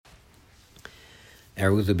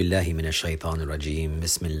أعوذ بالله من الشيطان الرجيم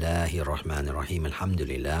بسم الله الرحمن الرحيم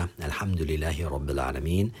الحمد لله رب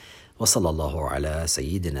العالمين وصلى الله على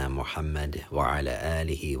سيدنا Muhammad وعلى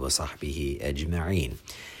آله وصحبه أجمعين.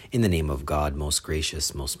 In the name of God, most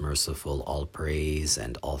gracious, most merciful, all praise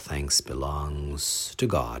and all thanks belongs to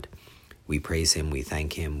God. We praise Him, we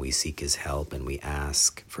thank Him, we seek His help, and we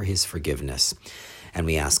ask for His forgiveness. And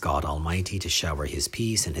we ask God Almighty to shower His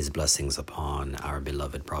peace and His blessings upon our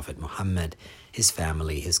beloved Prophet Muhammad, his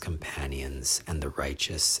family, his companions, and the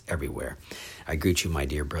righteous everywhere. I greet you, my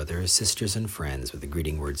dear brothers, sisters, and friends, with the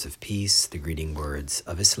greeting words of peace, the greeting words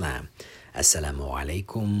of Islam. Assalamu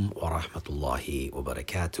alaikum wa rahmatullahi wa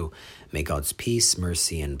barakatuh. May God's peace,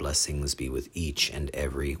 mercy, and blessings be with each and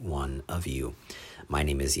every one of you. My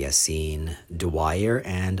name is Yassine Dwyer,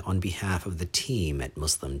 and on behalf of the team at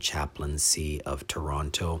Muslim Chaplaincy of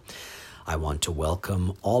Toronto, I want to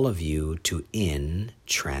welcome all of you to In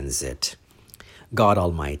Transit. God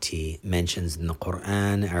Almighty mentions in the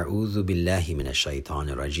Quran, أعوذ بالله من الشيطان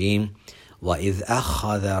الرجيم وَإِذْ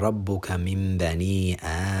أَخَذَ رَبُّكَ مِنْ بَنِي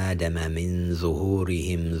آدَمَ مِنْ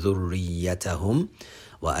ظُهُورِهِمْ ذُرِّيَّتَهُمْ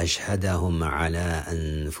وأشهدهم على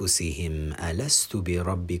أنفسهم ألست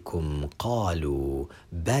بربكم قالوا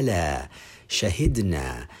بلى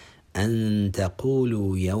شهدنا أن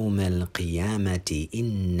تقولوا يوم القيامة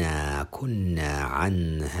إنا كنا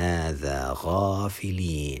عن هذا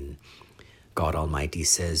غافلين. God Almighty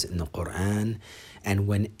says in the Quran, and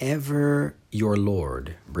whenever your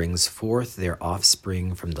Lord brings forth their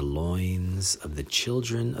offspring from the loins of the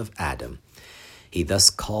children of Adam, He thus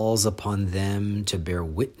calls upon them to bear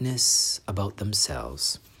witness about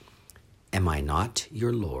themselves. Am I not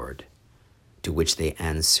your Lord? To which they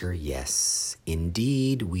answer, yes,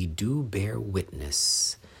 indeed we do bear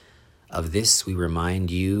witness. Of this we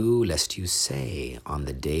remind you, lest you say on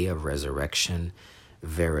the day of resurrection,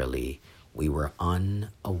 verily, we were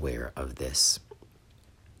unaware of this.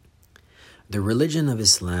 The religion of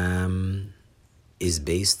Islam is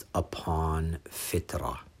based upon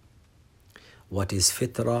fitrah. What is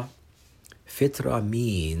fitrah? Fitrah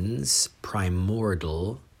means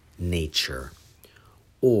primordial nature,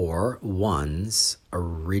 or one's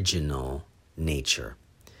original nature.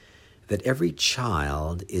 That every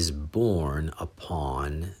child is born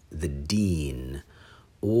upon the deen,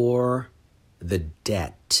 or the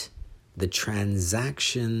debt, the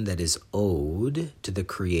transaction that is owed to the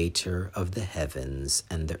Creator of the heavens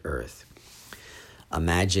and the earth.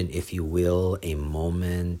 Imagine, if you will, a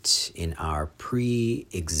moment in our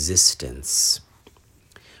pre-existence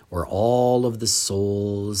where all of the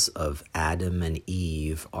souls of Adam and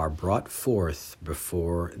Eve are brought forth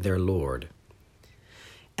before their Lord.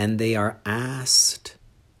 And they are asked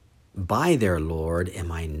by their Lord,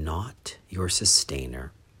 am I not your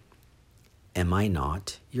sustainer? Am I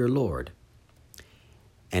not your Lord?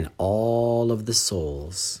 And all of the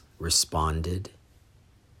souls responded,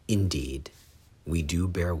 indeed, we do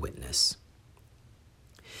bear witness.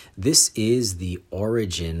 This is the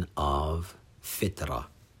origin of fitrah,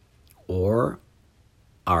 or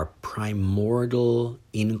our primordial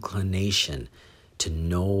inclination to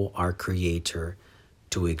know our Creator,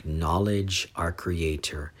 to acknowledge our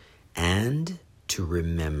Creator, and to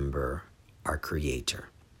remember our Creator.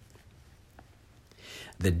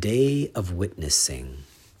 The day of witnessing,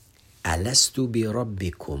 Alastu bi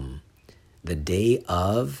Rabbikum, the day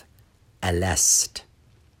of Alast.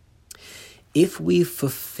 If we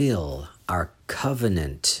fulfill our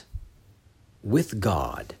covenant with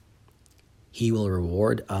God, He will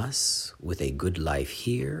reward us with a good life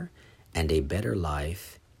here and a better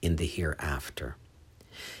life in the hereafter.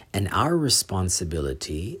 And our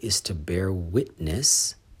responsibility is to bear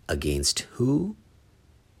witness against who?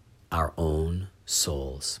 Our own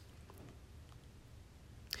souls.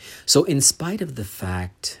 So in spite of the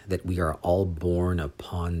fact that we are all born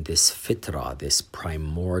upon this fitrah, this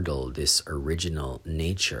primordial, this original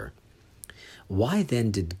nature, why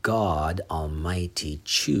then did God Almighty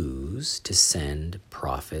choose to send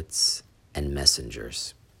prophets and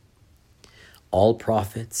messengers? All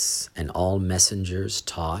prophets and all messengers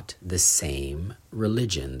taught the same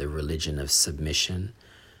religion, the religion of submission,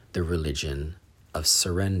 the religion of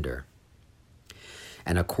surrender.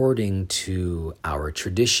 And according to our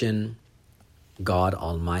tradition, God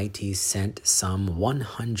Almighty sent some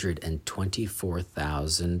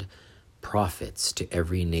 124,000 prophets to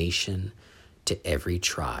every nation, to every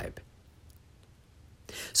tribe.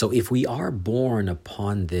 So if we are born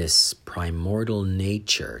upon this primordial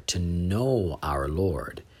nature to know our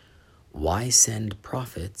Lord, why send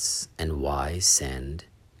prophets and why send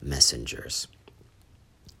messengers?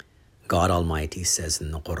 God Almighty says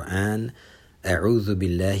in the Quran, أعوذ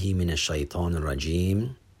بالله من الشيطان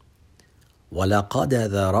الرجيم ولقد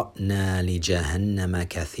ذرأنا لجهنم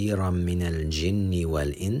كثيرا من الجن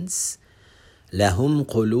والإنس لهم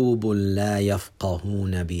قلوب لا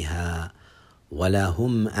يفقهون بها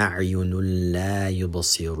ولهم أعين لا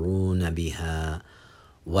يبصرون بها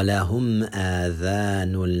ولهم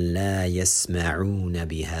آذان لا يسمعون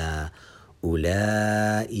بها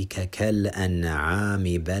أولئك كالأنعام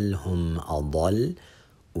بل هم أضل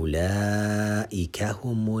أولئك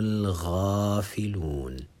هم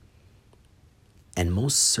الغافلون. And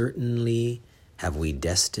most certainly have we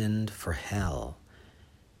destined for hell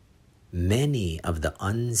many of the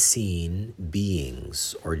unseen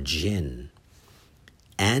beings or jinn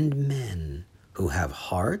and men who have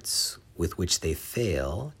hearts with which they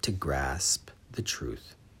fail to grasp the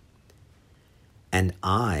truth, and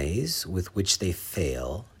eyes with which they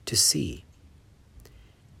fail to see,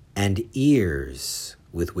 and ears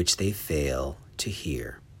with which they fail to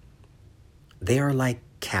hear. They are like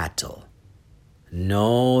cattle.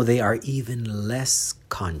 No, they are even less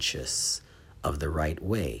conscious of the right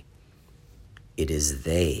way. It is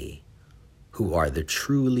they who are the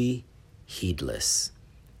truly heedless.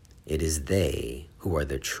 It is they who are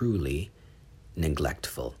the truly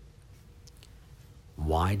neglectful.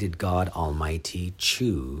 Why did God Almighty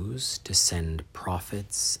choose to send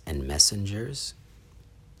prophets and messengers?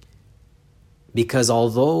 Because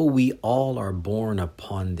although we all are born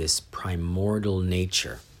upon this primordial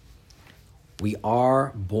nature, we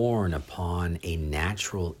are born upon a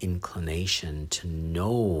natural inclination to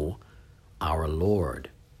know our Lord.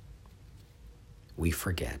 We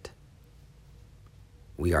forget.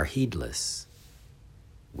 We are heedless.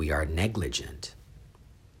 We are negligent.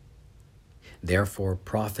 Therefore,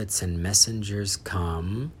 prophets and messengers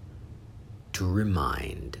come to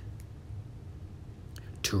remind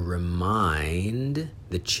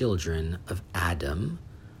the children of Adam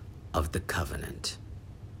of the covenant.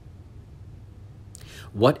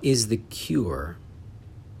 What is the cure?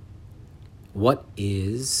 What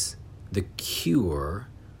is the cure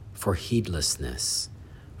for heedlessness,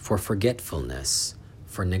 for forgetfulness,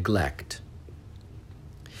 for neglect?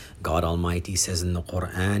 God Almighty says in the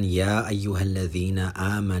Quran, Ya ayyuhalladhina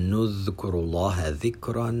amanu dhkurullaha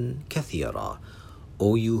dhikran kathira.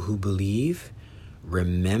 O you who believe,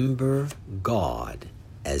 remember God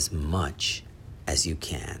as much as you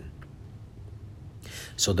can.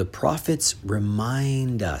 So the prophets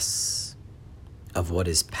remind us of what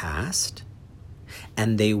is past,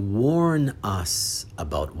 and they warn us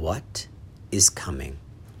about what is coming,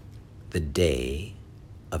 the day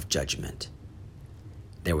of judgment.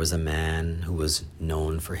 There was a man who was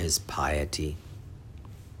known for his piety,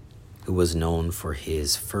 who was known for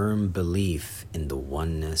his firm belief in the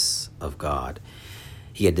oneness of God.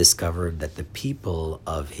 He had discovered that the people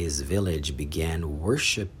of his village began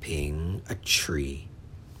worshiping a tree.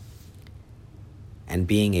 And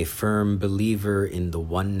being a firm believer in the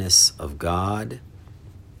oneness of God,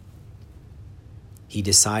 he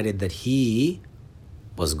decided that he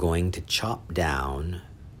was going to chop down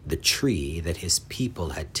the tree that his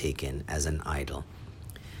people had taken as an idol.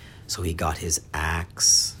 So he got his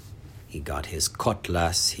axe, he got his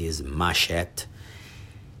cutlass, his machete,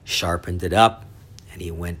 sharpened it up, and he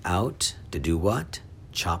went out to do what?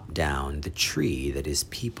 Chop down the tree that his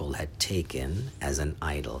people had taken as an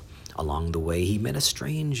idol. Along the way, he met a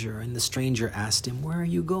stranger, and the stranger asked him, "Where are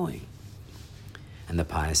you going?" And the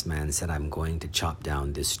pious man said, "I'm going to chop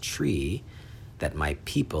down this tree that my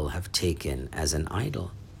people have taken as an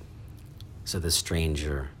idol." So the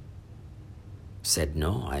stranger said,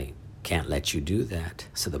 "No, I can't let you do that."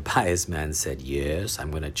 So the pious man said, "Yes, I'm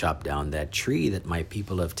going to chop down that tree that my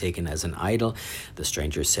people have taken as an idol." The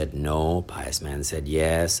stranger said, "No." Pious man said,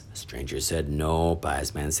 "Yes." Stranger said, "No."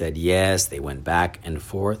 Pious man said, "Yes." They went back and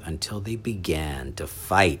forth until they began to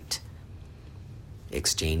fight,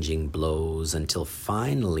 exchanging blows, until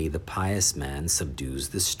finally the pious man subdues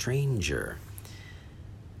the stranger.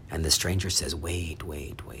 And the stranger says, wait,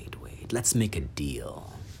 let's make a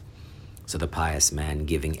deal. So the pious man,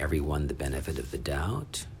 giving everyone the benefit of the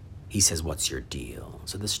doubt, he says, "What's your deal?"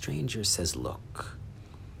 So the stranger says, "Look,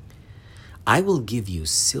 I will give you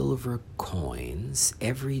silver coins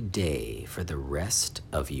every day for the rest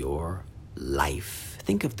of your life."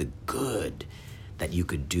 Think of the good that you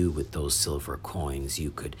could do with those silver coins.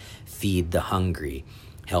 You could feed the hungry,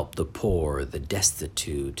 help the poor, the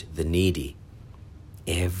destitute, the needy.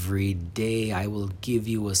 Every day I will give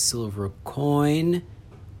you a silver coin.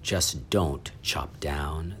 Just don't chop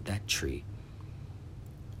down that tree.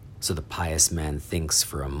 So the pious man thinks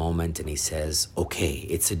for a moment and he says, "Okay,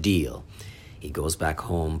 it's a deal." He goes back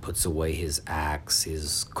home, puts away his axe,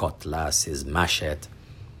 his cutlass, his machete,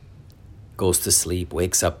 goes to sleep,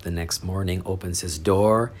 wakes up the next morning, opens his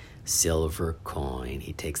door, silver coin.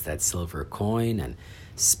 He takes that silver coin and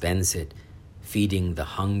spends it feeding the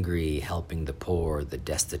hungry, helping the poor, the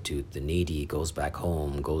destitute, the needy, goes back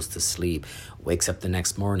home, goes to sleep, wakes up the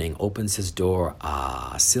next morning, opens his door,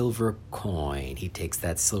 silver coin. He takes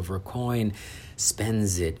that silver coin,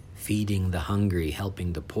 spends it feeding the hungry,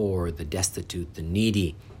 helping the poor, the destitute, the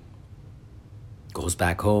needy, goes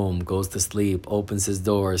back home, goes to sleep, opens his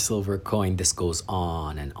door, silver coin. This goes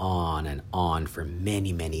on and on and on for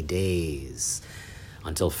many, many days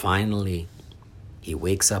until finally he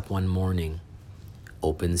wakes up one morning,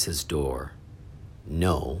 opens his door,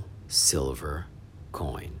 no silver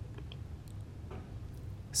coin.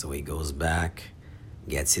 So he goes back,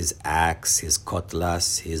 gets his axe, his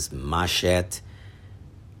cutlass, his machete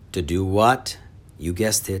to do what? You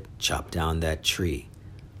guessed it, chop down that tree.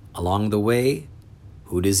 Along the way,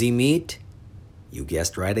 who does he meet? You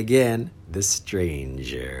guessed right again, the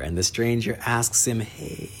stranger. And the stranger asks him,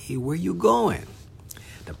 hey, where you going?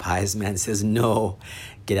 The pious man says, no,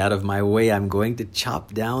 get out of my way. I'm going to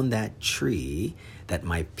chop down that tree that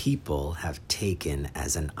my people have taken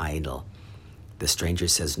as an idol. The stranger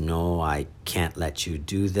says, no, I can't let you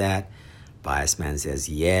do that. Pious man says,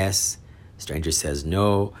 yes. Stranger says,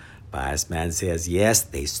 no. Pious man says, yes.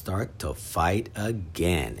 They start to fight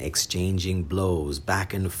again, exchanging blows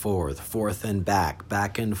back and forth and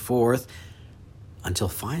back and forth, until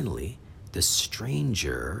finally the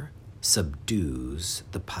stranger subdues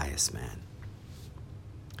the pious man.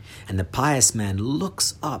 And the pious man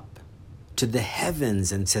looks up to the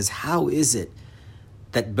heavens and says, how is it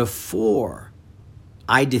that before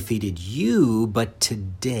I defeated you, but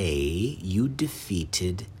today you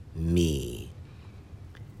defeated me?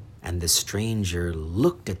 And the stranger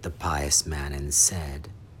looked at the pious man and said,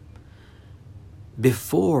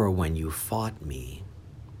 before, when you fought me,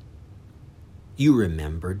 you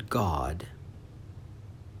remembered God.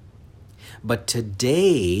 But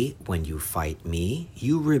today, when you fight me,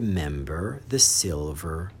 you remember the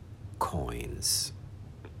silver coins.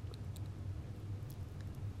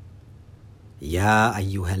 Ya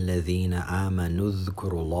ayyuhalladhina amanu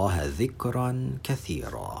dhkurullaha dhikran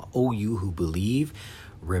kathira. O you who believe,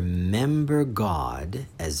 remember God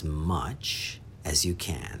as much as you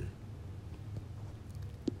can.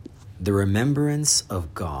 The remembrance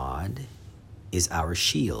of God is our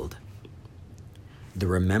shield. The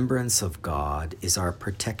remembrance of God is our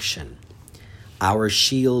protection. Our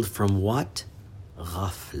shield from what?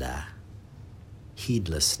 Ghafla,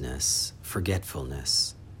 heedlessness,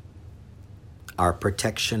 forgetfulness. Our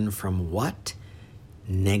protection from what?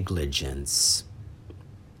 Negligence.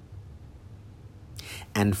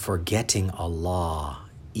 And forgetting Allah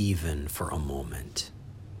even for a moment.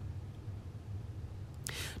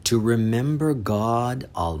 To remember God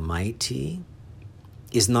Almighty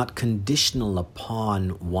is not conditional upon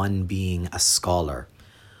one being a scholar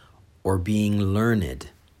or being learned.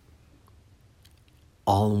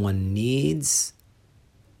 All one needs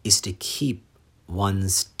is to keep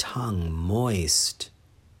one's tongue moist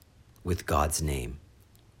with God's name,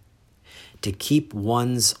 to keep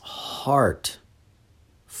one's heart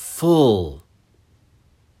full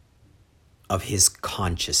of His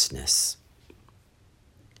consciousness,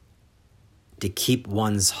 to keep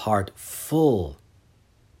one's heart full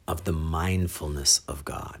of the mindfulness of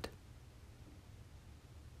God.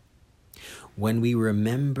 When we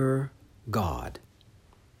remember God,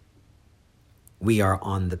 we are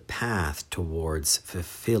on the path towards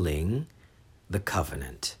fulfilling the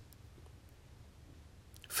covenant.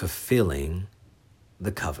 Fulfilling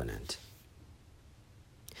the covenant.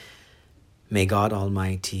 May God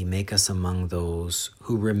Almighty make us among those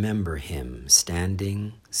who remember Him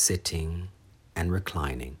standing, sitting, and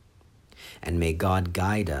reclining. And may God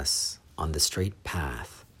guide us on the straight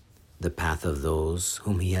path, the path of those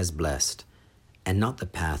whom He has blessed, and not the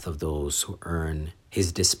path of those who earn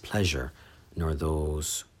His displeasure, nor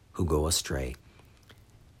those who go astray.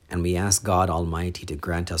 And we ask God Almighty to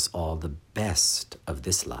grant us all the best of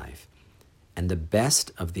this life and the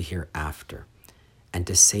best of the hereafter, and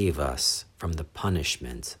to save us from the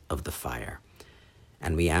punishment of the fire.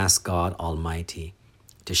 And we ask God Almighty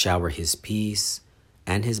to shower His peace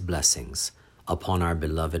and His blessings upon our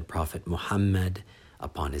beloved Prophet Muhammad,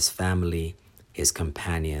 upon his family, his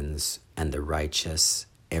companions, and the righteous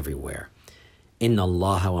everywhere. Inna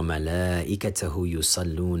Allaha wa malaikatahu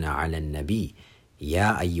yusalluna ala nabi.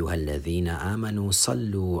 Ya ayyuhalladhina amanu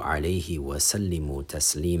sallu alayhi wa sallimu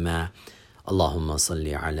taslima. Allahumma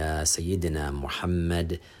salli ala Sayyidina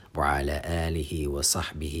Muhammad وعلى آله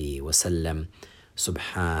وصحبه وسلم.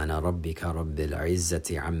 سبحان ربك رب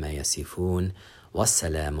العزة عما يصفون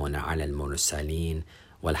والسلام على المرسلين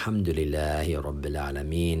والحمد لله رب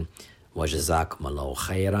العالمين وجزاكم الله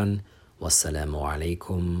خيرا والسلام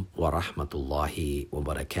عليكم ورحمة الله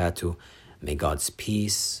وبركاته. May God's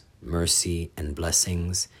peace, mercy, and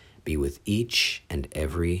blessings be with each and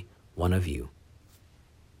every one of you.